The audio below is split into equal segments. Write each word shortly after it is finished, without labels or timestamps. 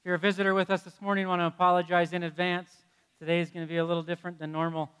If you're a visitor with us this morning, I want to apologize in advance. Today is going to be a little different than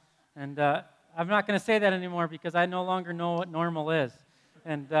normal. And I'm not going to say that anymore because I no longer know what normal is.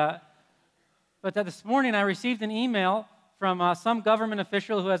 But this morning I received an email from some government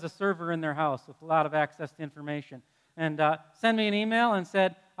official who has a server in their house with a lot of access to information. And sent me an email and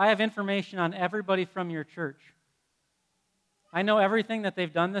said, I have information on everybody from your church. I know everything that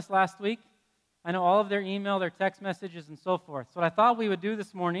they've done this last week. I know all of their email, their text messages, and so forth. So what I thought we would do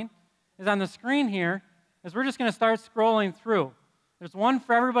this morning is on the screen here, is we're just going to start scrolling through. There's one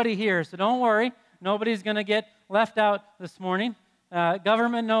for everybody here, so don't worry. Nobody's going to get left out this morning.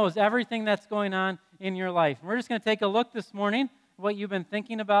 Government knows everything that's going on in your life. And we're just going to take a look this morning at what you've been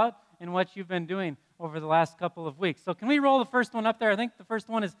thinking about and what you've been doing over the last couple of weeks. So can we roll the first one up there? I think the first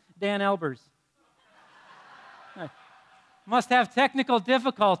one is Dan Elbers. Must have technical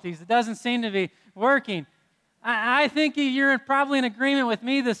difficulties. It doesn't seem to be working. I think you're probably in agreement with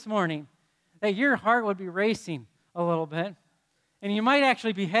me this morning that your heart would be racing a little bit, and you might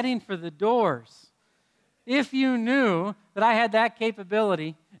actually be heading for the doors if you knew that I had that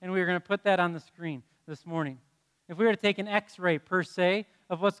capability and we were going to put that on the screen this morning. If we were to take an x-ray, per se,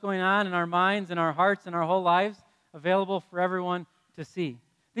 of what's going on in our minds and our hearts and our whole lives, available for everyone to see.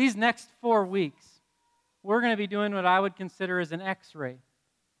 These next 4 weeks, we're going to be doing what I would consider as an x-ray.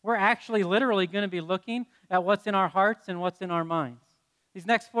 We're actually literally going to be looking at what's in our hearts and what's in our minds. These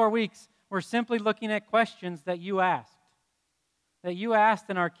next 4 weeks, we're simply looking at questions that you asked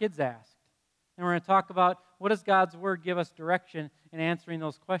and our kids asked. And we're going to talk about what does God's Word give us direction in answering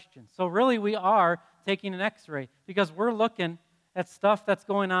those questions. So really we are taking an x-ray because we're looking at stuff that's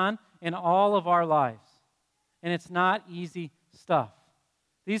going on in all of our lives. And it's not easy stuff.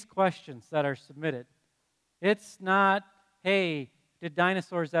 These questions that are submitted, it's not, hey, did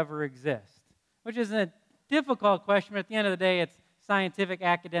dinosaurs ever exist? Which is a difficult question, but at the end of the day, it's scientific,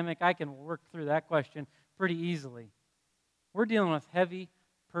 academic. I can work through that question pretty easily. We're dealing with heavy,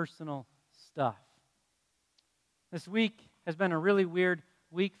 personal stuff. This week has been a really weird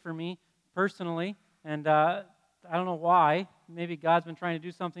week for me personally, and I don't know why. Maybe God's been trying to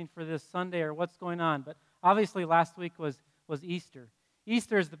do something for this Sunday or what's going on, but obviously last week was Easter.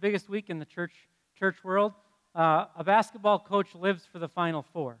 Easter is the biggest week in the church world. A basketball coach lives for the Final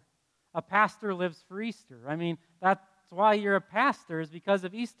Four. A pastor lives for Easter. I mean, that's why you're a pastor, is because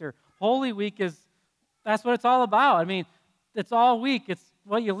of Easter. Holy Week that's what it's all about. I mean, it's all week. It's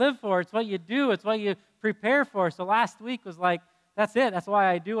what you live for. It's what you do. It's what you prepare for. So last week was like, that's it. That's why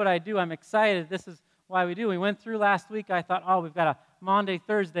I do what I do. I'm excited. This is why we do. We went through last week. I thought, we've got a Monday,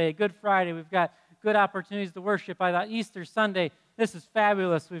 Thursday, a Good Friday. We've got good opportunities to worship. I thought Easter Sunday, this is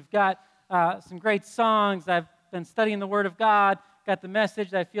fabulous. We've got some great songs. I've been studying the Word of God, got the message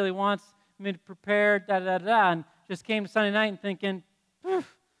that I feel He wants me to prepare, and just came to Sunday night and thinking,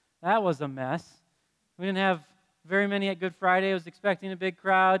 that was a mess. We didn't have very many at Good Friday. I was expecting a big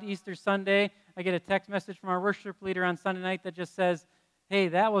crowd. Easter Sunday, I get a text message from our worship leader on Sunday night that just says, hey,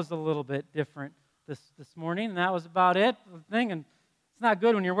 that was a little bit different this morning, and that was about it. And it's not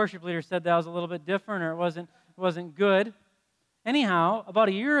good when your worship leader said that was a little bit different or it wasn't good. Anyhow, about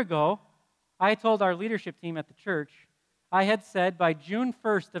a year ago, I told our leadership team at the church, I had said by June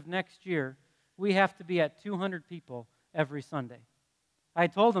 1st of next year, we have to be at 200 people every Sunday. I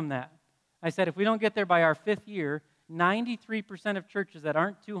told them that. I said, if we don't get there by our 5th year, 93% of churches that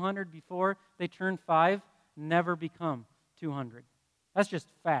aren't 200 before they turn 5 never become 200. That's just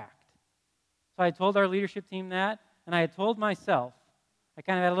fact. So I told our leadership team that, and I had told myself, I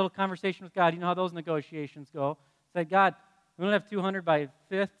kind of had a little conversation with God. You know how those negotiations go. I said, God, we don't have 200 by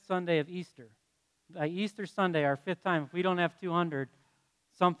 5th Sunday of Easter. By Easter Sunday, our 5th time, if we don't have 200,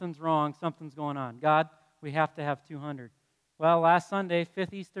 something's wrong, something's going on. God, we have to have 200. Well, last Sunday,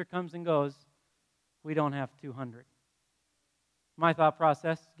 5th Easter comes and goes. We don't have 200. My thought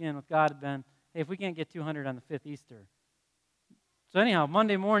process, again, with God had been, hey, if we can't get 200 on the 5th Easter. So anyhow,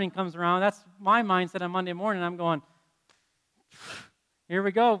 Monday morning comes around. That's my mindset on Monday morning. I'm going, here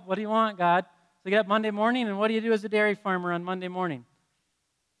we go. What do you want, God? So you get up Monday morning, and what do you do as a dairy farmer on Monday morning?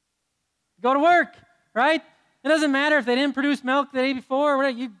 Go to work, right? It doesn't matter if they didn't produce milk the day before or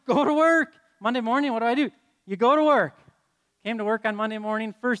whatever. You go to work. Monday morning, what do? You go to work. Came to work on Monday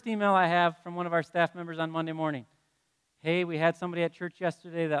morning. First email I have from one of our staff members on Monday morning. Hey, we had somebody at church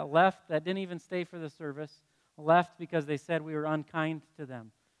yesterday that left, that didn't even stay for the service, left because they said we were unkind to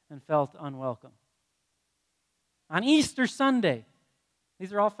them and felt unwelcome. On Easter Sunday,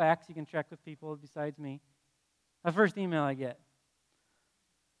 these are all facts. You can check with people besides me. The first email I get.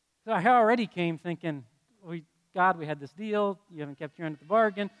 So I already came thinking, God, we had this deal. You haven't kept your end of the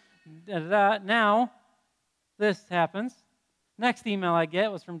bargain. Now, this happens. Next email I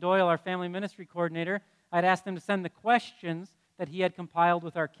get was from Doyle, our family ministry coordinator. I'd asked him to send the questions that he had compiled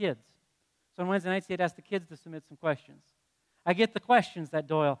with our kids. So on Wednesday nights, he had asked the kids to submit some questions. I get the questions that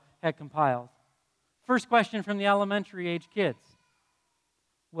Doyle had compiled. First question from the elementary age kids.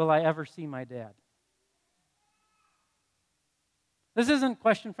 Will I ever see my dad? This isn't a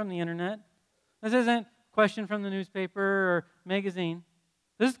question from the internet. This isn't a question from the newspaper or magazine.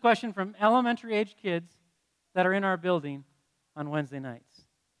 This is a question from elementary age kids that are in our building on Wednesday nights.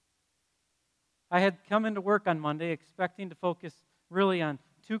 I had come into work on Monday expecting to focus really on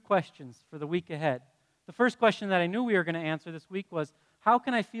two questions for the week ahead. The first question that I knew we were going to answer this week was, how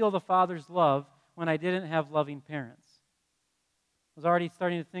can I feel the Father's love when I didn't have loving parents? I was already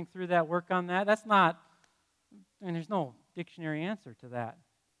starting to think through that, work on that. That's not, there's no dictionary answer to that.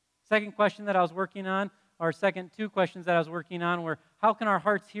 Second question that I was working on, or second two questions that I was working on were, how can our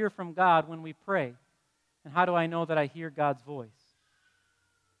hearts hear from God when we pray? And how do I know that I hear God's voice?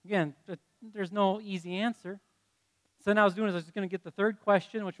 Again, there's no easy answer. So then I was just going to get the third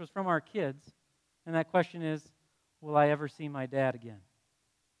question, which was from our kids. And that question is, will I ever see my dad again?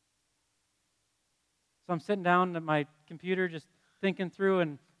 So I'm sitting down at my computer just thinking through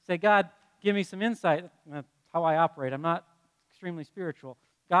and say, God, give me some insight. That's how I operate. I'm not extremely spiritual.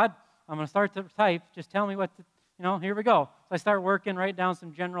 God, I'm going to start to type. Just tell me what to, here we go. So I start working, write down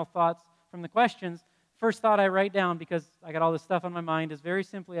some general thoughts from the questions. First thought I write down, because I got all this stuff on my mind, is very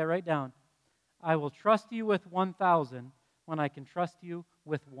simply I write down, I will trust you with 1,000 when I can trust you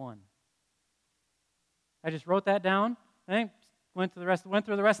with one. I just wrote that down. I went through the rest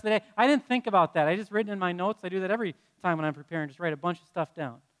of the day. I didn't think about that. I just written in my notes. I do that every time when I'm preparing, just write a bunch of stuff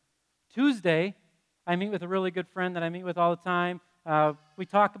down. Tuesday, I meet with a really good friend that I meet with all the time. We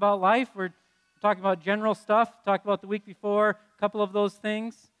talk about life. We're talking about general stuff. Talked about the week before, a couple of those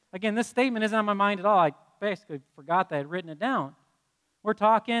things. Again, this statement isn't on my mind at all. I basically forgot that I had written it down. We're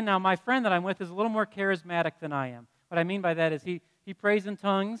talking. Now, my friend that I'm with is a little more charismatic than I am. What I mean by that is he prays in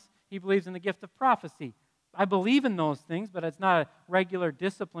tongues. He believes in the gift of prophecy. I believe in those things, but it's not a regular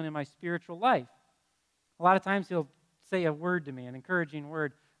discipline in my spiritual life. A lot of times he'll say a word to me, an encouraging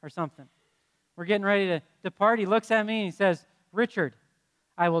word or something. We're getting ready to depart. He looks at me and he says, Richard,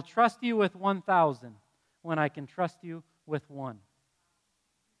 I will trust you with 1,000 when I can trust you with one.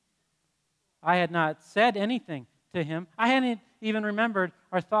 I had not said anything to him. I hadn't even remembered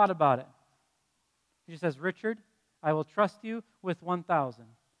or thought about it. He says, Richard, I will trust you with 1,000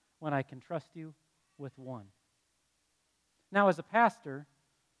 when I can trust you with one. Now, as a pastor,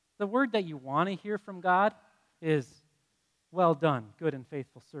 the word that you want to hear from God is, well done, good and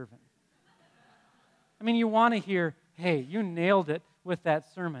faithful servant. I mean, you want to hear, hey, you nailed it with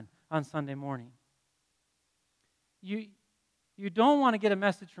that sermon on Sunday morning. You don't want to get a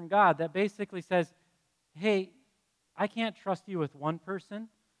message from God that basically says, hey, I can't trust you with one person,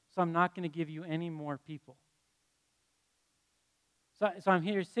 so I'm not going to give you any more people. So I'm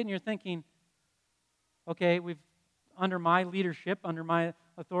sitting here thinking, okay, under my leadership, under my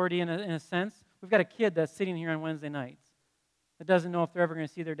authority in a sense, we've got a kid that's sitting here on Wednesday nights that doesn't know if they're ever going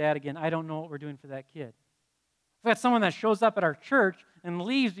to see their dad again. I don't know what we're doing for that kid. We've got someone that shows up at our church and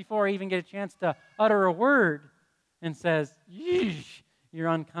leaves before I even get a chance to utter a word and says, yeesh, you're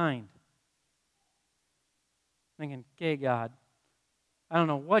unkind. Thinking, okay, God, I don't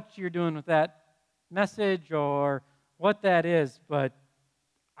know what you're doing with that message or what that is, but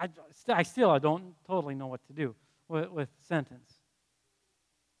I still don't totally know what to do with sentence.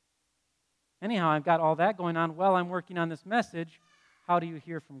 Anyhow, I've got all that going on while I'm working on this message. How do you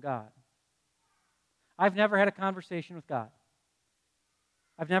hear from God? I've never had a conversation with God.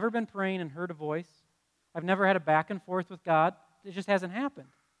 I've never been praying and heard a voice. I've never had a back and forth with God. It just hasn't happened.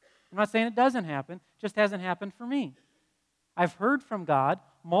 I'm not saying it doesn't happen. It just hasn't happened for me. I've heard from God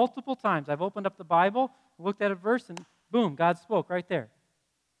multiple times. I've opened up the Bible, looked at a verse, and boom, God spoke right there.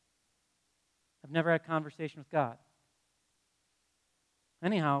 I've never had a conversation with God.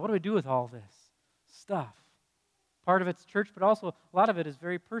 Anyhow, what do we do with all this stuff? Part of it's church, but also a lot of it is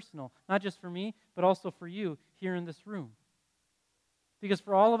very personal, not just for me, but also for you here in this room. Because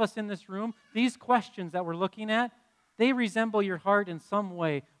for all of us in this room, these questions that we're looking at, they resemble your heart in some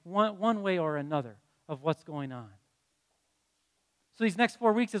way, one way or another, of what's going on. So these next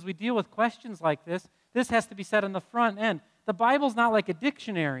 4 weeks, as we deal with questions like this has to be said on the front end. The Bible's not like a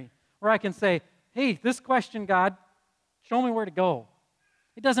dictionary where I can say, hey, this question, God, show me where to go.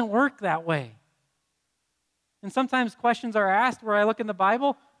 It doesn't work that way. And sometimes questions are asked where I look in the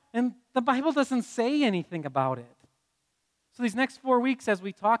Bible, and the Bible doesn't say anything about it. So these next 4 weeks, as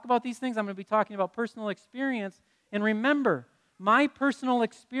we talk about these things, I'm going to be talking about personal experience. And remember, my personal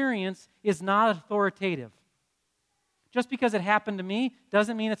experience is not authoritative. Just because it happened to me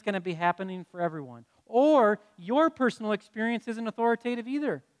doesn't mean it's going to be happening for everyone. Or your personal experience isn't authoritative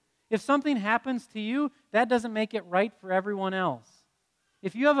either. If something happens to you, that doesn't make it right for everyone else.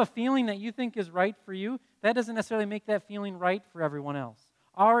 If you have a feeling that you think is right for you, that doesn't necessarily make that feeling right for everyone else.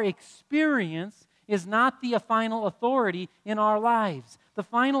 Our experience is not the final authority in our lives. The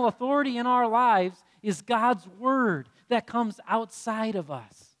final authority in our lives is God's Word that comes outside of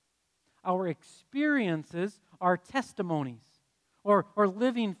us. Our experiences are testimonies or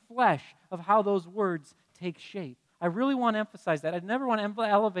living flesh of how those words take shape. I really want to emphasize that. I never want to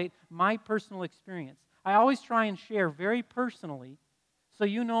elevate my personal experience. I always try and share very personally so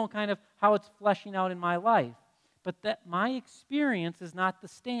you know kind of how it's fleshing out in my life. But that my experience is not the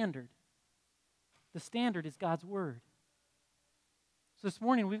standard. The standard is God's Word. So this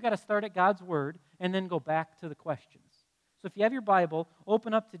morning we've got to start at God's Word and then go back to the questions. So if you have your Bible,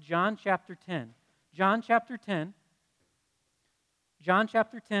 open up to John chapter 10. John chapter 10. John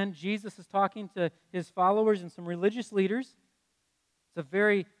chapter 10, Jesus is talking to his followers and some religious leaders. It's a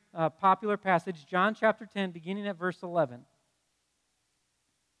very popular passage. John chapter 10, beginning at verse 11.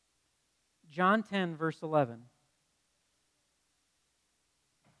 John 10, verse 11.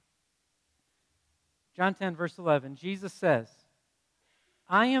 John 10, verse 11. Jesus says,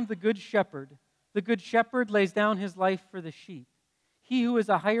 I am the good shepherd. The good shepherd lays down his life for the sheep. He who is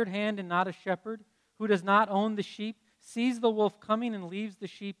a hired hand and not a shepherd, who does not own the sheep, sees the wolf coming and leaves the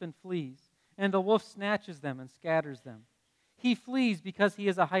sheep and flees. And the wolf snatches them and scatters them. He flees because he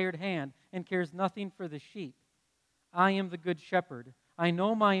is a hired hand and cares nothing for the sheep. I am the good shepherd. I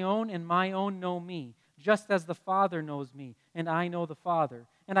know my own, and my own know me, just as the Father knows me, and I know the Father.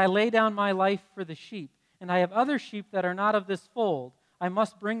 And I lay down my life for the sheep. And I have other sheep that are not of this fold. I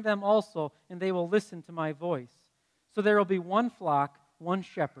must bring them also, and they will listen to my voice. So there will be one flock, one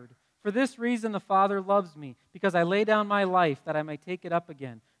shepherd. For this reason the Father loves me, because I lay down my life that I may take it up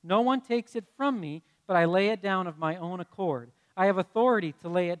again. No one takes it from me, but I lay it down of my own accord. I have authority to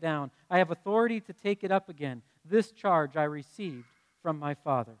lay it down. I have authority to take it up again. This charge I received from my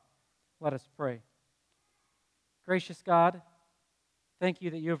Father. Let us pray. Gracious God, thank you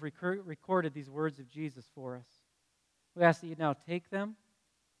that you have recorded these words of Jesus for us. We ask that you now take them,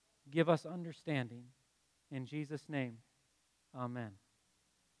 give us understanding. In Jesus' name, amen.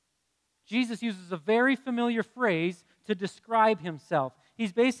 Jesus uses a very familiar phrase to describe himself.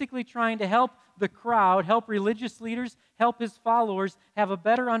 He's basically trying to help the crowd, help religious leaders, help his followers have a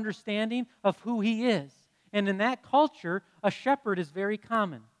better understanding of who he is. And in that culture, a shepherd is very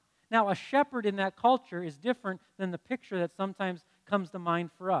common. Now, a shepherd in that culture is different than the picture that sometimes comes to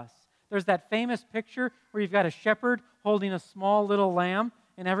mind for us. There's that famous picture where you've got a shepherd holding a small little lamb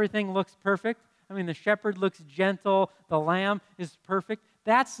and everything looks perfect. I mean, the shepherd looks gentle, the lamb is perfect.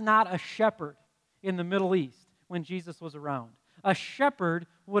 That's not a shepherd in the Middle East when Jesus was around. A shepherd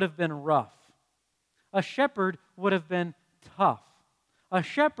would have been rough. A shepherd would have been tough. A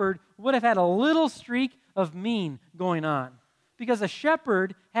shepherd would have had a little streak of mean going on because a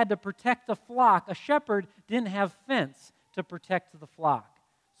shepherd had to protect the flock. A shepherd didn't have fence to protect the flock.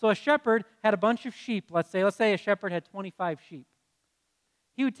 So a shepherd had a bunch of sheep, let's say a shepherd had 25 sheep.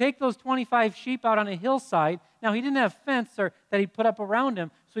 He would take those 25 sheep out on a hillside. Now, he didn't have fence that he'd put up around him,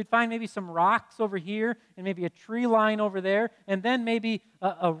 so he'd find maybe some rocks over here and maybe a tree line over there, and then maybe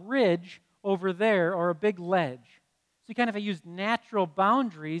a ridge over there or a big ledge. So he kind of used natural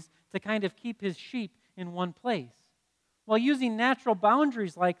boundaries to kind of keep his sheep in one place. Well, using natural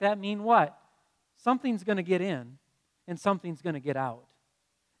boundaries like that mean what? Something's going to get in and something's going to get out.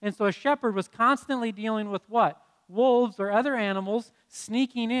 And so a shepherd was constantly dealing with what? Wolves or other animals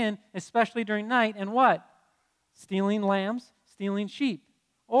sneaking in, especially during night, and what? Stealing lambs, stealing sheep.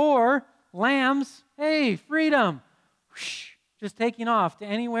 Or lambs, hey, freedom, whoosh, just taking off to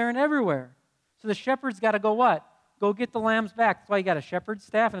anywhere and everywhere. So the shepherd's got to go what? Go get the lambs back. That's why you got a shepherd's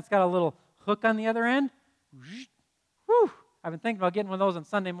staff, and it's got a little hook on the other end. Whew. I've been thinking about getting one of those on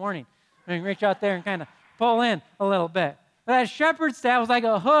Sunday morning. I mean, reach out there and kind of pull in a little bit. But that shepherd's staff was like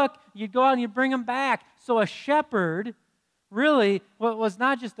a hook. You'd go out and you'd bring them back. So a shepherd really was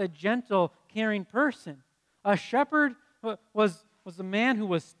not just a gentle, caring person. A shepherd was a man who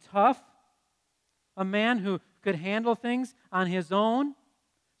was tough, a man who could handle things on his own.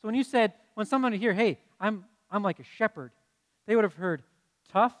 So when someone would hear, hey, I'm like a shepherd, they would have heard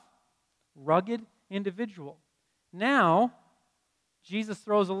tough, rugged individual. Now, Jesus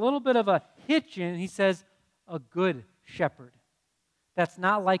throws a little bit of a hitch in. He says, a good shepherd. That's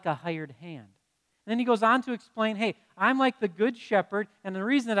not like a hired hand. And then he goes on to explain, hey, I'm like the good shepherd, and the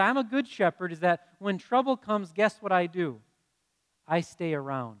reason that I'm a good shepherd is that when trouble comes, guess what I do? I stay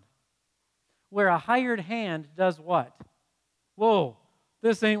around. where a hired hand does what? Whoa,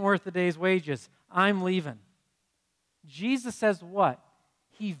 this ain't worth the day's wages. I'm leaving. Jesus says what?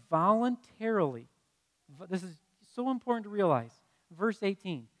 He voluntarily, this is so important to realize, verse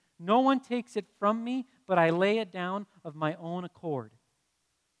 18, no one takes it from me, but I lay it down of my own accord.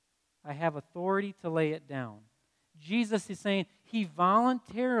 I have authority to lay it down. Jesus is saying he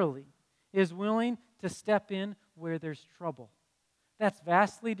voluntarily is willing to step in where there's trouble. That's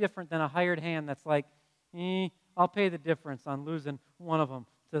vastly different than a hired hand that's like, I'll pay the difference on losing one of them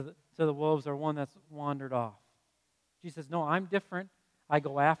to the wolves or one that's wandered off. Jesus says, no, I'm different. I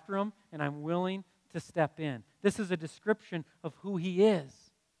go after them, and I'm willing to step in. This is a description of who he is.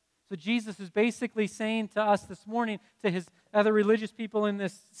 So Jesus is basically saying to us this morning, to his other religious people in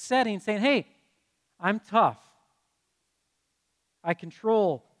this setting, saying, hey, I'm tough. I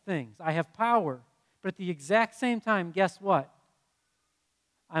control things. I have power. But at the exact same time, guess what?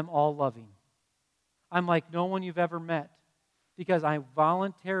 I'm all loving. I'm like no one you've ever met because I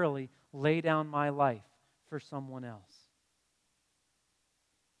voluntarily lay down my life for someone else.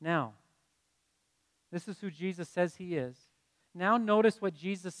 Now, this is who Jesus says he is. Now notice what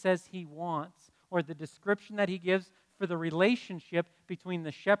Jesus says he wants, or the description that he gives for the relationship between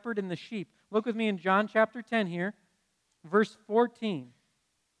the shepherd and the sheep. Look with me in John chapter 10 here, verse 14.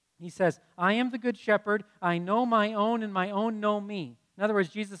 He says, I am the good shepherd. I know my own, and my own know me. In other words,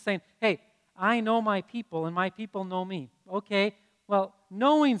 Jesus is saying, hey, I know my people, and my people know me. Okay, well,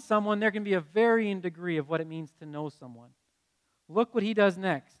 knowing someone, there can be a varying degree of what it means to know someone. Look what he does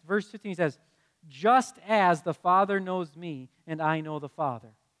next. Verse 15, he says, just as the Father knows me, and I know the Father.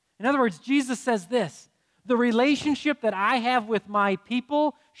 In other words, Jesus says this, the relationship that I have with my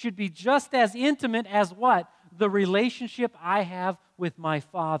people should be just as intimate as what? The relationship I have with my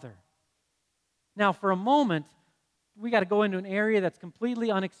Father. Now, for a moment, we got to go into an area that's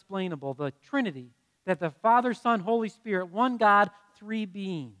completely unexplainable, the Trinity, that the Father, Son, Holy Spirit, one God, three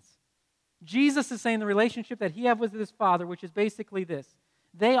beings. Jesus is saying the relationship that he has with his Father, which is basically this.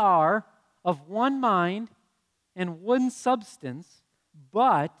 They are of one mind and one substance,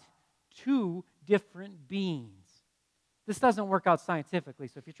 but two different beings. This doesn't work out scientifically,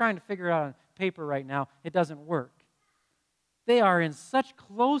 so if you're trying to figure it out on paper right now, it doesn't work. They are in such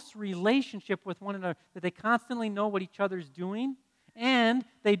close relationship with one another that they constantly know what each other's doing, and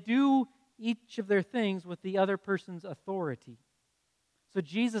they do each of their things with the other person's authority. So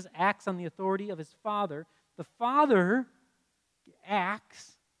Jesus acts on the authority of his Father. The Father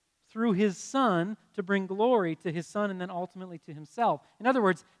acts through his Son to bring glory to his Son and then ultimately to himself. In other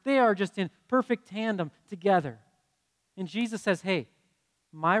words, they are just in perfect tandem together. And Jesus says, hey,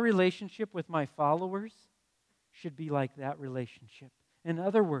 my relationship with my followers should be like that relationship. In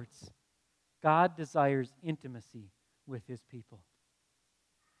other words, God desires intimacy with his people.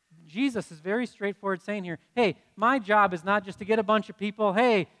 Jesus is very straightforward saying here, hey, my job is not just to get a bunch of people,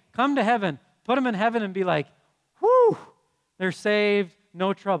 hey, come to heaven, put them in heaven and be like, whew, they're saved,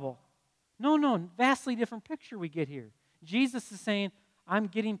 no trouble. No, vastly different picture we get here. Jesus is saying, I'm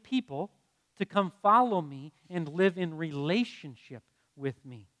getting people to come follow me and live in relationship with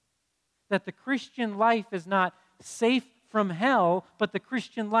me. That the Christian life is not safe from hell, but the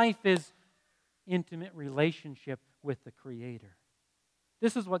Christian life is intimate relationship with the Creator.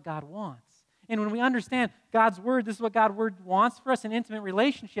 This is what God wants. And when we understand God's Word, this is what God's Word wants for us, an intimate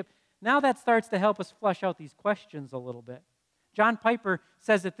relationship, now that starts to help us flesh out these questions a little bit. John Piper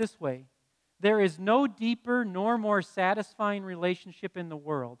says it this way, there is no deeper nor more satisfying relationship in the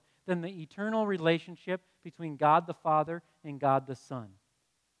world than the eternal relationship between God the Father and God the Son.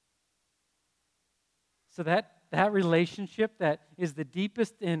 So that relationship that is the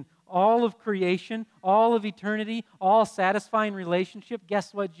deepest in all of creation, all of eternity, all satisfying relationship,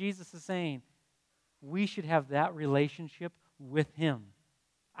 guess what Jesus is saying? We should have that relationship with him.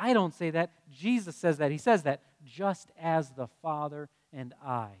 I don't say that. Jesus says that. He says that just as the Father and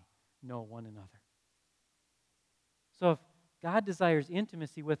I know one another. So if God desires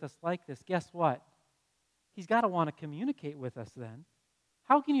intimacy with us like this, guess what? He's got to want to communicate with us then.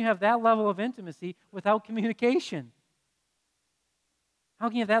 How can you have that level of intimacy without communication? How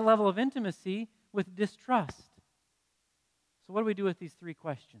can you have that level of intimacy with distrust? So what do we do with these three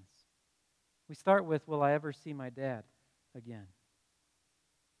questions? We start with, will I ever see my dad again?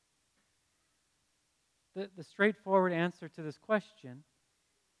 The straightforward answer to this question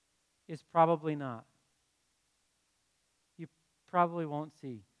is probably not. You probably won't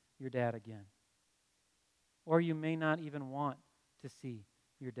see your dad again. Or you may not even want to see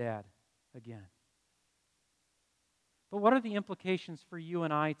your dad again. But what are the implications for you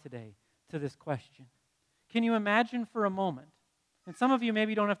and I today to this question? Can you imagine for a moment? And some of you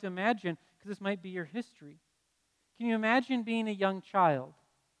maybe don't have to imagine because this might be your history. Can you imagine being a young child?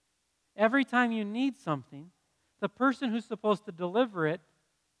 Every time you need something, the person who's supposed to deliver it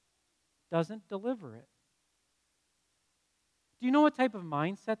doesn't deliver it. Do you know what type of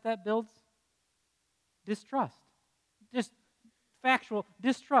mindset that builds? Distrust. Just factual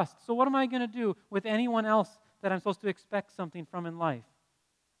distrust. So what am I going to do with anyone else that I'm supposed to expect something from in life?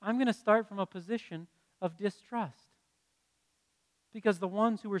 I'm going to start from a position of distrust. Because the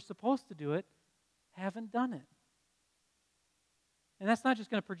ones who were supposed to do it haven't done it. And that's not just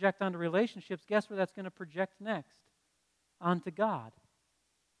going to project onto relationships. Guess where that's going to project next? Onto God.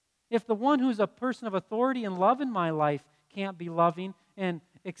 If the one who's a person of authority and love in my life can't be loving and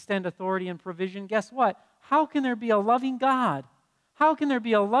extend authority and provision, guess what? How can there be a loving God? How can there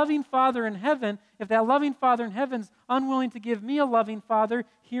be a loving Father in heaven if that loving Father in heaven's unwilling to give me a loving Father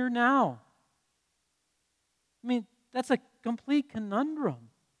here now? I mean, that's a complete conundrum.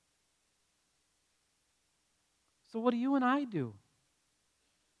 So what do you and I do?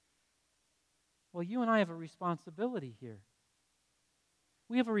 Well, you and I have a responsibility here.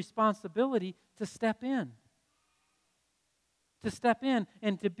 We have a responsibility to step in. To step in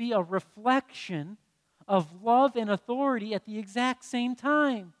and to be a reflection of love and authority at the exact same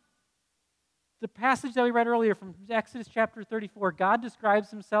time. The passage that we read earlier from Exodus chapter 34, God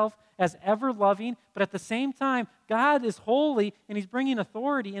describes himself as ever loving, but at the same time, God is holy and he's bringing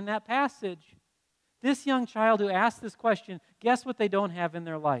authority in that passage. This young child who asked this question, guess what they don't have in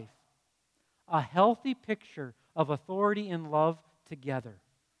their life? A healthy picture of authority and love together.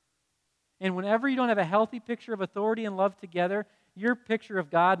 And whenever you don't have a healthy picture of authority and love together, your picture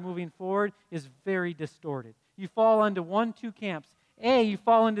of God moving forward is very distorted. You fall into two camps. A, you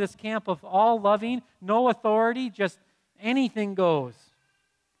fall into this camp of all loving, no authority, just anything goes.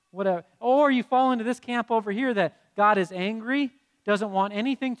 Whatever. Or you fall into this camp over here that God is angry, doesn't want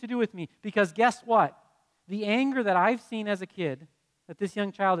anything to do with me. Because guess what? The anger that I've seen as a kid, that this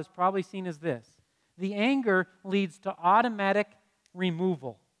young child has probably seen as this. The anger leads to automatic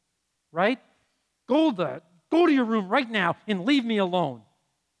removal. Right? Go to your room right now and leave me alone.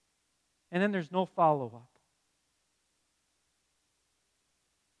 And then there's no follow-up.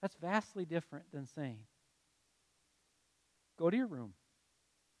 That's vastly different than saying, go to your room.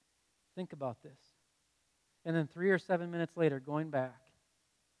 Think about this. And then 3 or 7 minutes later, going back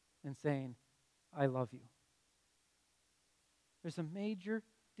and saying, I love you. There's a major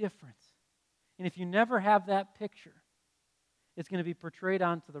difference. And if you never have that picture, it's going to be portrayed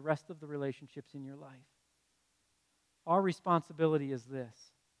onto the rest of the relationships in your life. Our responsibility is this.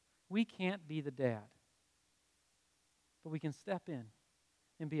 We can't be the dad, but we can step in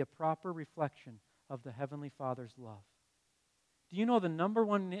and be a proper reflection of the Heavenly Father's love. Do you know the number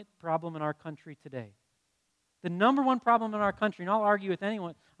one problem in our country today? The number one problem in our country, and I'll argue with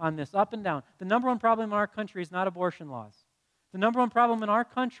anyone on this, up and down, the number one problem in our country is not abortion laws. The number one problem in our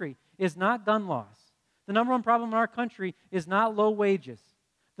country is not gun laws. The number one problem in our country is not low wages.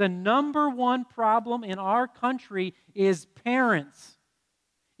 The number one problem in our country is parents,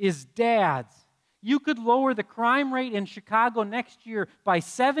 is dads. You could lower the crime rate in Chicago next year by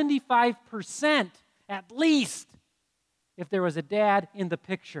 75% at least if there was a dad in the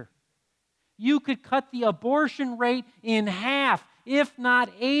picture. You could cut the abortion rate in half, if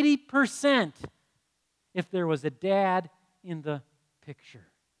not 80%, if there was a dad in the picture.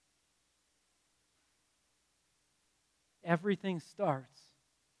 Everything starts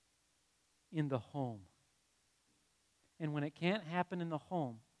in the home. And when it can't happen in the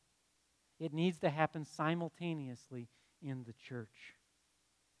home, it needs to happen simultaneously in the church.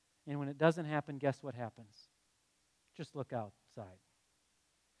 And when it doesn't happen, guess what happens? Just look outside.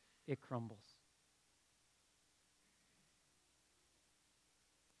 It crumbles.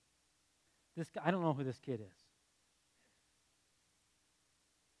 This guy, I don't know who this kid is.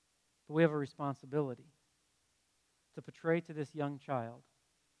 But we have a responsibility to portray to this young child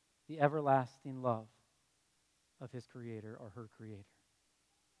the everlasting love of his Creator or her Creator.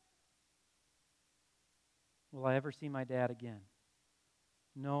 Will I ever see my dad again?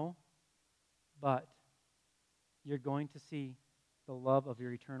 No, but you're going to see the love of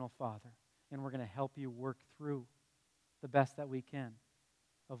your eternal Father, and we're going to help you work through the best that we can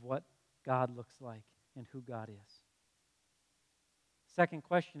of what God looks like and who God is. Second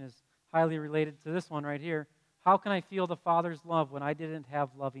question is highly related to this one right here. How can I feel the Father's love when I didn't have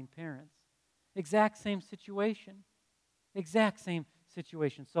loving parents? Exact same situation. Exact same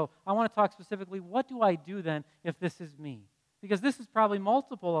situation. So I want to talk specifically, what do I do then if this is me? Because this is probably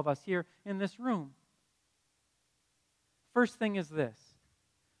multiple of us here in this room. First thing is this.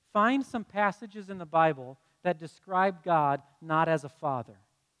 Find some passages in the Bible that describe God not as a father.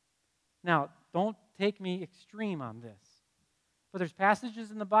 Now, don't take me extreme on this, but there's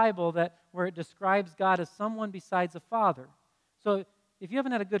passages in the Bible where it describes God as someone besides a father. So if you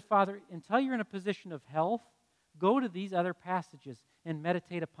haven't had a good father, until you're in a position of health, go to these other passages and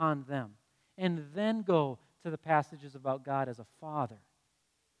meditate upon them. And then go to the passages about God as a father.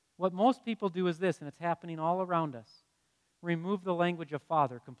 What most people do is this, and it's happening all around us. Remove the language of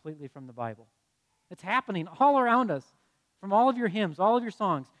father completely from the Bible. It's happening all around us. From all of your hymns, all of your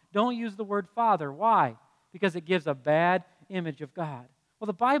songs, don't use the word father. Why? Because it gives a bad image of God. Well,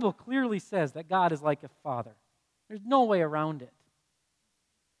 the Bible clearly says that God is like a father. There's no way around it.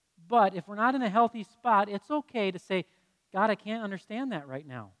 But if we're not in a healthy spot, it's okay to say, God, I can't understand that right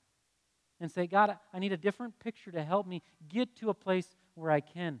now. And say, God, I need a different picture to help me get to a place where I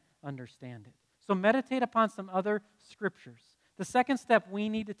can understand it. So meditate upon some other scriptures. The second step we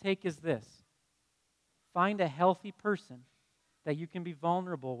need to take is this. Find a healthy person that you can be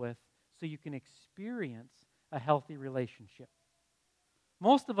vulnerable with so you can experience a healthy relationship.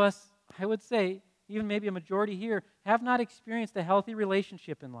 Most of us, I would say, even maybe a majority here, have not experienced a healthy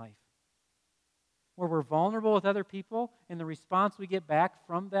relationship in life where we're vulnerable with other people and the response we get back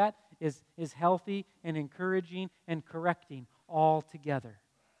from that is healthy and encouraging and correcting all together.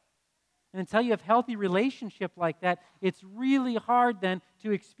 And until you have healthy relationship like that, it's really hard then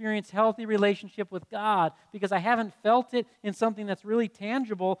to experience healthy relationship with God because I haven't felt it in something that's really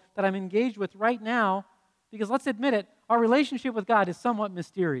tangible that I'm engaged with right now. Because let's admit it, our relationship with God is somewhat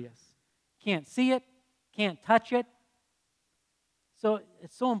mysterious. Can't see it, can't touch it. So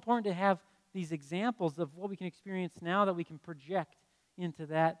it's so important to have these examples of what we can experience now that we can project into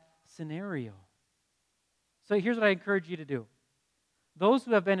that scenario. So here's what I encourage you to do. Those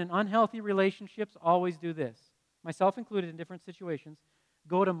who have been in unhealthy relationships always do this, myself included in different situations,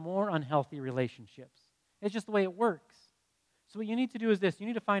 go to more unhealthy relationships. It's just the way it works. So what you need to do is this. You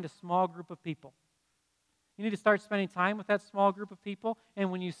need to find a small group of people. You need to start spending time with that small group of people, and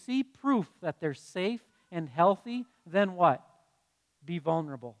when you see proof that they're safe and healthy, then what? Be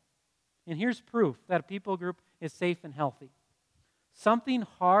vulnerable. And here's proof that a people group is safe and healthy. Something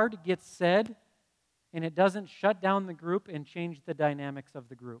hard gets said, and it doesn't shut down the group and change the dynamics of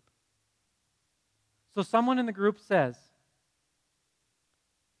the group. So someone in the group says,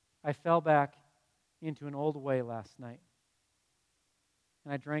 I fell back into an old way last night,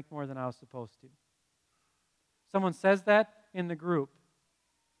 and I drank more than I was supposed to. Someone says that in the group,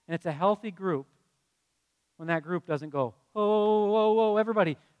 and it's a healthy group when that group doesn't go, oh, whoa, whoa,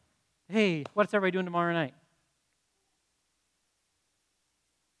 everybody, hey, what's everybody doing tomorrow night?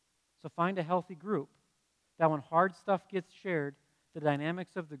 So find a healthy group that when hard stuff gets shared, the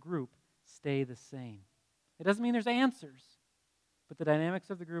dynamics of the group stay the same. It doesn't mean there's answers, but the dynamics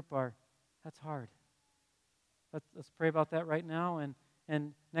of the group are, that's hard. Let's pray about that right now,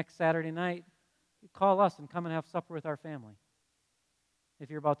 and next Saturday night, call us and come and have supper with our family. If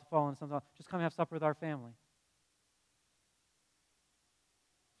you're about to fall into something, just come have supper with our family.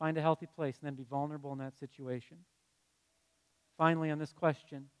 Find a healthy place and then be vulnerable in that situation. Finally, on this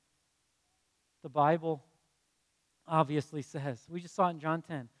question, the Bible obviously says, we just saw it in John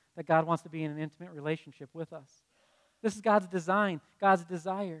 10, that God wants to be in an intimate relationship with us. This is God's design, God's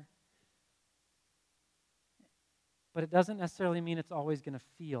desire. But it doesn't necessarily mean it's always going to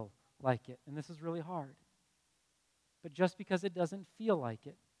feel like it. And this is really hard. But just because it doesn't feel like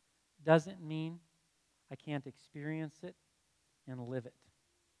it doesn't mean I can't experience it and live it.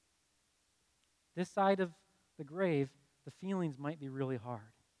 This side of the grave, the feelings might be really hard.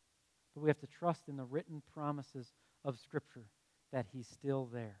 But we have to trust in the written promises of Scripture that He's still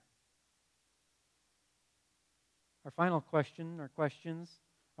there. Our final question, or questions,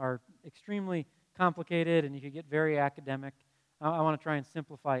 are extremely complicated and you could get very academic. I want to try and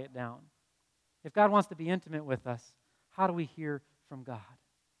simplify it down. If God wants to be intimate with us, how do we hear from God?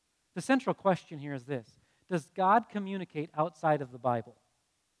 The central question here is this. Does God communicate outside of the Bible?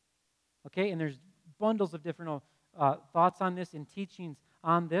 Okay, and there's bundles of different thoughts on this and teachings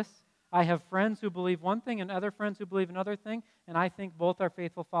on this. I have friends who believe one thing and other friends who believe another thing, and I think both are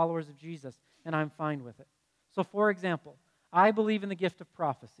faithful followers of Jesus, and I'm fine with it. So, for example, I believe in the gift of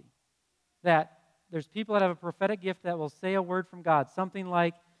prophecy, that there's people that have a prophetic gift that will say a word from God, something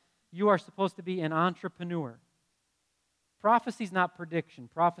like, you are supposed to be an entrepreneur. Prophecy is not prediction.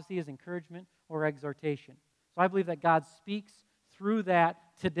 Prophecy is encouragement or exhortation. So I believe that God speaks through that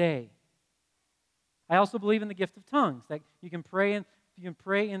today. I also believe in the gift of tongues, that you can pray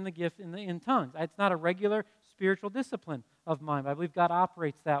in the gift in tongues. It's not a regular spiritual discipline of mine, but I believe God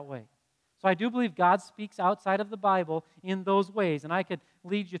operates that way. So I do believe God speaks outside of the Bible in those ways, and I could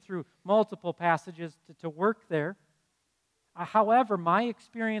lead you through multiple passages to work there. However, my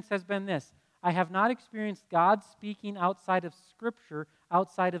experience has been this. I have not experienced God speaking outside of Scripture,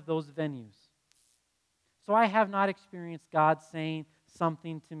 outside of those venues. So I have not experienced God saying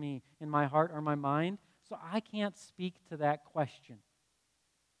something to me in my heart or my mind, so I can't speak to that question.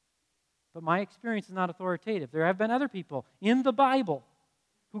 But my experience is not authoritative. There have been other people in the Bible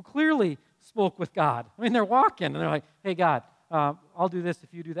who clearly spoke with God. I mean, they're walking, and they're like, hey, God, I'll do this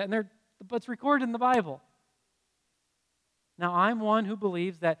if you do that. And it's recorded in the Bible. Now, I'm one who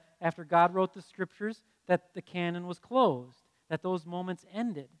believes that after God wrote the Scriptures, that the canon was closed, that those moments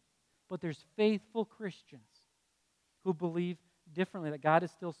ended. But there's faithful Christians who believe differently, that God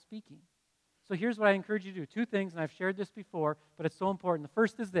is still speaking. So here's what I encourage you to do. Two things, and I've shared this before, but it's so important. The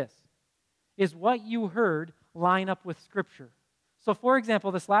first is this. Is what you heard line up with Scripture? So, for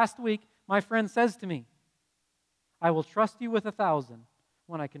example, this last week, my friend says to me, I will trust you with 1,000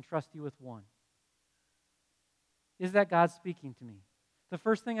 when I can trust you with one. Is that God speaking to me? The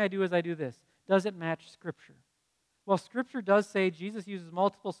first thing I do is I do this. Does it match Scripture? Well, Scripture does say, Jesus uses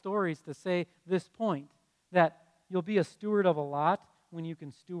multiple stories to say this point, that you'll be a steward of a lot when you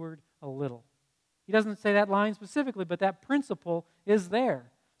can steward a little. He doesn't say that line specifically, but that principle is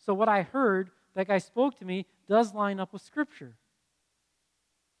there. So what I heard, that guy spoke to me, does line up with Scripture.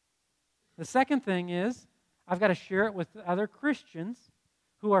 The second thing is, I've got to share it with other Christians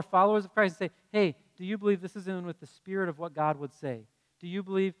who are followers of Christ and say, hey, do you believe this is in with the spirit of what God would say? Do you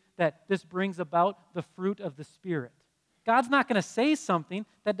believe that this brings about the fruit of the Spirit? God's not going to say something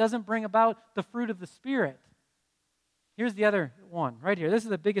that doesn't bring about the fruit of the Spirit. Here's the other one, right here. This is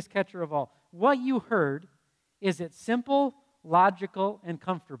the biggest catcher of all. What you heard, is it simple, logical, and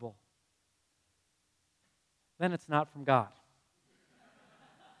comfortable? Then it's not from God.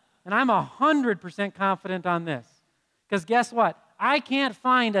 And I'm 100% confident on this. Because guess what? I can't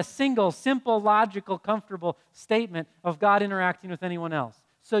find a single, simple, logical, comfortable statement of God interacting with anyone else.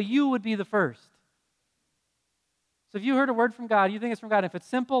 So you would be the first. So if you heard a word from God, you think it's from God. If it's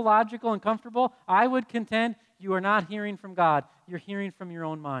simple, logical, and comfortable, I would contend you are not hearing from God. You're hearing from your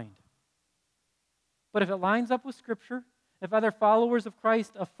own mind. But if it lines up with Scripture, if other followers of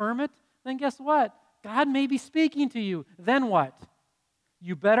Christ affirm it, then guess what? God may be speaking to you. Then what?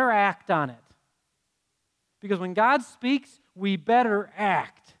 You better act on it. Because when God speaks, we better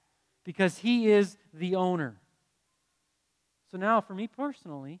act. Because He is the owner. So now, for me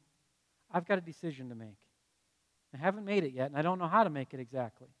personally, I've got a decision to make. I haven't made it yet, and I don't know how to make it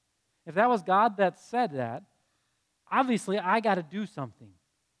exactly. If that was God that said that, obviously I got to do something.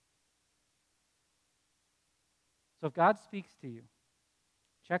 So if God speaks to you,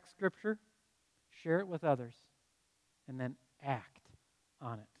 check Scripture, share it with others, and then act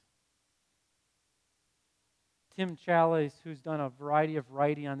on it. Tim Challies, who's done a variety of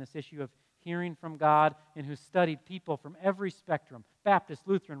writing on this issue of hearing from God and who's studied people from every spectrum, Baptist,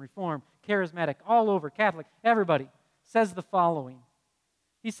 Lutheran, Reformed, Charismatic, all over, Catholic, everybody, says the following.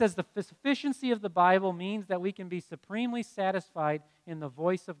 He says the sufficiency of the Bible means that we can be supremely satisfied in the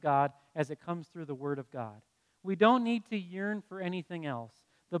voice of God as it comes through the Word of God. We don't need to yearn for anything else.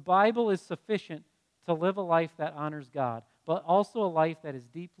 The Bible is sufficient to live a life that honors God, but also a life that is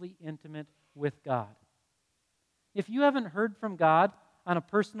deeply intimate with God. If you haven't heard from God on a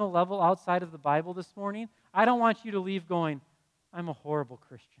personal level outside of the Bible this morning, I don't want you to leave going, I'm a horrible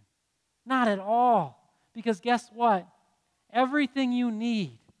Christian. Not at all. Because guess what? Everything you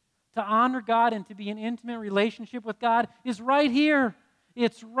need to honor God and to be in intimate relationship with God is right here.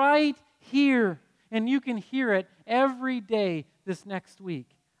 It's right here. And you can hear it every day this next week.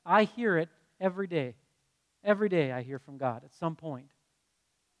 I hear it every day. Every day I hear from God at some point.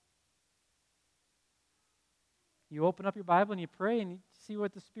 You open up your Bible and you pray and you see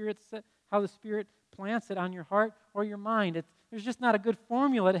what the Spirit said, how the Spirit plants it on your heart or your mind. There's just not a good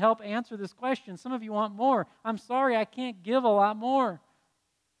formula to help answer this question. Some of you want more. I'm sorry, I can't give a lot more.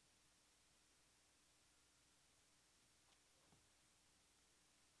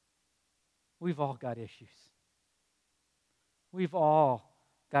 We've all got issues. We've all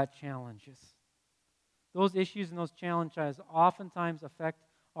got challenges. Those issues and those challenges oftentimes affect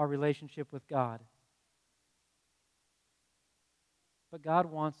our relationship with God. But God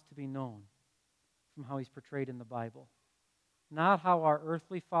wants to be known from how He's portrayed in the Bible. Not how our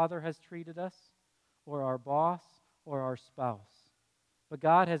earthly father has treated us, or our boss, or our spouse. But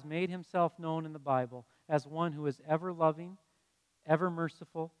God has made Himself known in the Bible as one who is ever loving, ever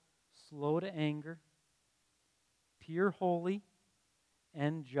merciful, slow to anger, pure holy,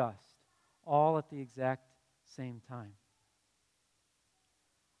 and just, all at the exact same time.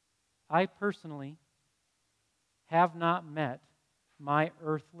 I personally have not met my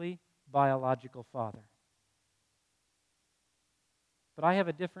earthly biological father. But I have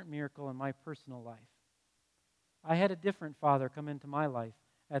a different miracle in my personal life. I had a different father come into my life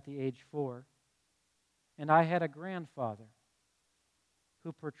at the age 4, and I had a grandfather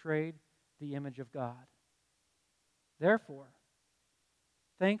who portrayed the image of God. Therefore,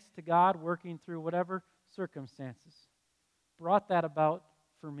 thanks to God working through whatever circumstances brought that about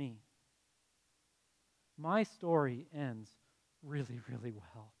for me, my story ends really, really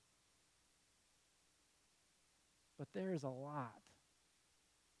well. But there's a lot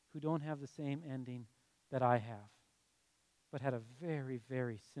who don't have the same ending that I have, but had a very,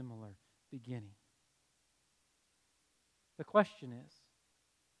 very similar beginning. The question is,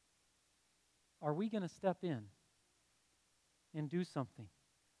 are we going to step in and do something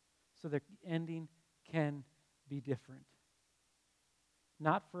so the ending can be different?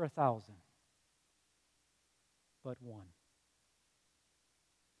 Not for 1,000, but one.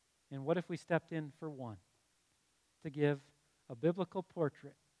 And what if we stepped in for one to give a biblical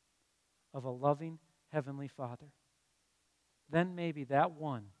portrait of a loving Heavenly Father? Then maybe that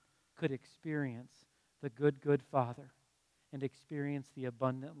one could experience the good, good Father and experience the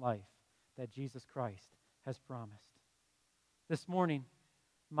abundant life that Jesus Christ has promised. This morning,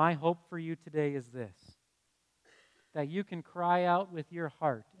 my hope for you today is this: that you can cry out with your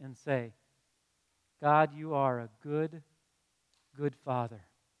heart and say, God, you are a good, good Father.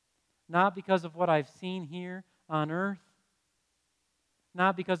 Not because of what I've seen here on earth,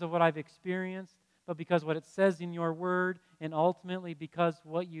 not because of what I've experienced, but because what it says in your word, and ultimately because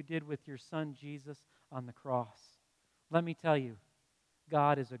what you did with your Son Jesus on the cross. Let me tell you,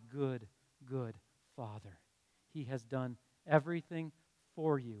 God is a good, good Father. He has done everything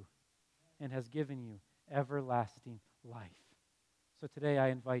for you and has given you everlasting life. So today I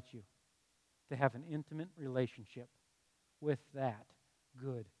invite you to have an intimate relationship with that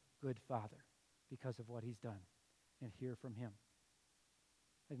good, good Father because of what He's done, and hear from Him.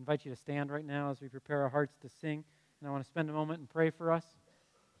 I invite you to stand right now as we prepare our hearts to sing, and I want to spend a moment and pray for us.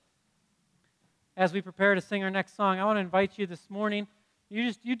 As we prepare to sing our next song, I want to invite you this morning,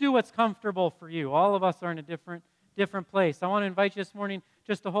 you do what's comfortable for you. All of us are in a different place. I want to invite you this morning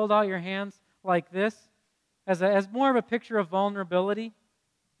just to hold out your hands like this as more of a picture of vulnerability,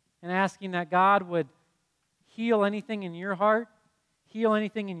 and asking that God would heal anything in your heart, heal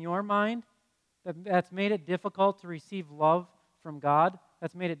anything in your mind that's made it difficult to receive love from God,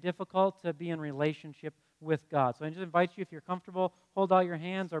 that's made it difficult to be in relationship with God. So I just invite you, if you're comfortable, hold out your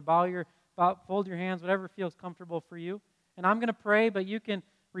hands or fold your hands, whatever feels comfortable for you. And I'm going to pray, but you can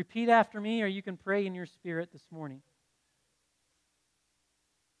repeat after me, or you can pray in your spirit this morning.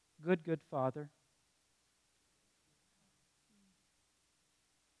 Good, good Father,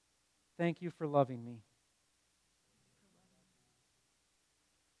 thank you for loving me.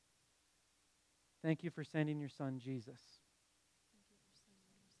 Thank you for sending your Son, Jesus.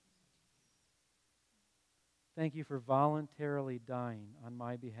 Thank you for voluntarily dying on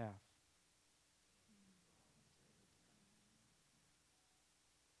my behalf.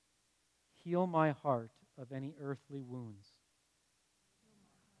 Heal my heart of any earthly wounds.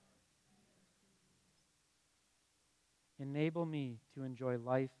 Enable me to enjoy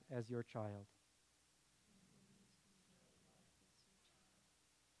life as your child.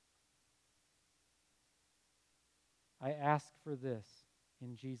 I ask for this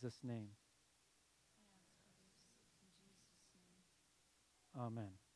in Jesus' name. Amen.